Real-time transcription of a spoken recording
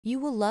You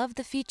will love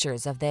the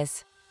features of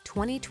this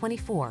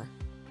 2024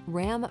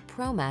 RAM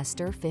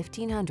ProMaster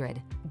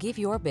 1500. Give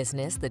your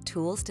business the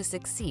tools to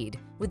succeed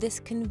with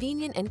this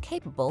convenient and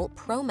capable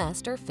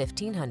ProMaster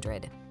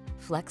 1500.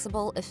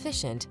 Flexible,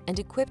 efficient, and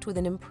equipped with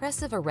an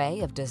impressive array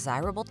of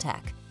desirable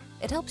tech,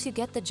 it helps you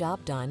get the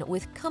job done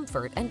with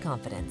comfort and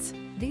confidence.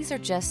 These are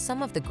just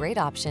some of the great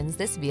options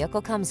this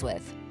vehicle comes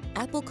with: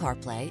 Apple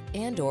CarPlay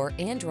and/or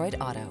Android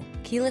Auto,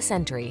 keyless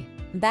entry,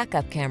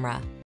 backup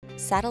camera,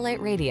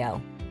 satellite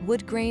radio,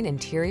 Woodgrain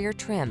Interior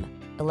Trim,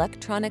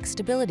 electronic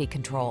stability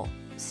control,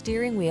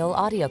 steering wheel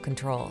audio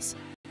controls,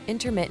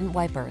 intermittent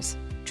wipers,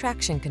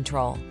 traction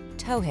control,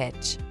 tow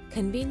hitch.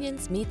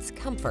 Convenience meets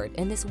comfort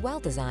in this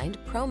well-designed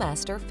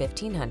ProMaster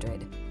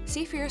 1500.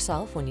 See for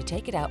yourself when you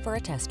take it out for a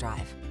test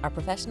drive. Our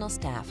professional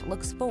staff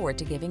looks forward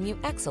to giving you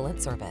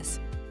excellent service.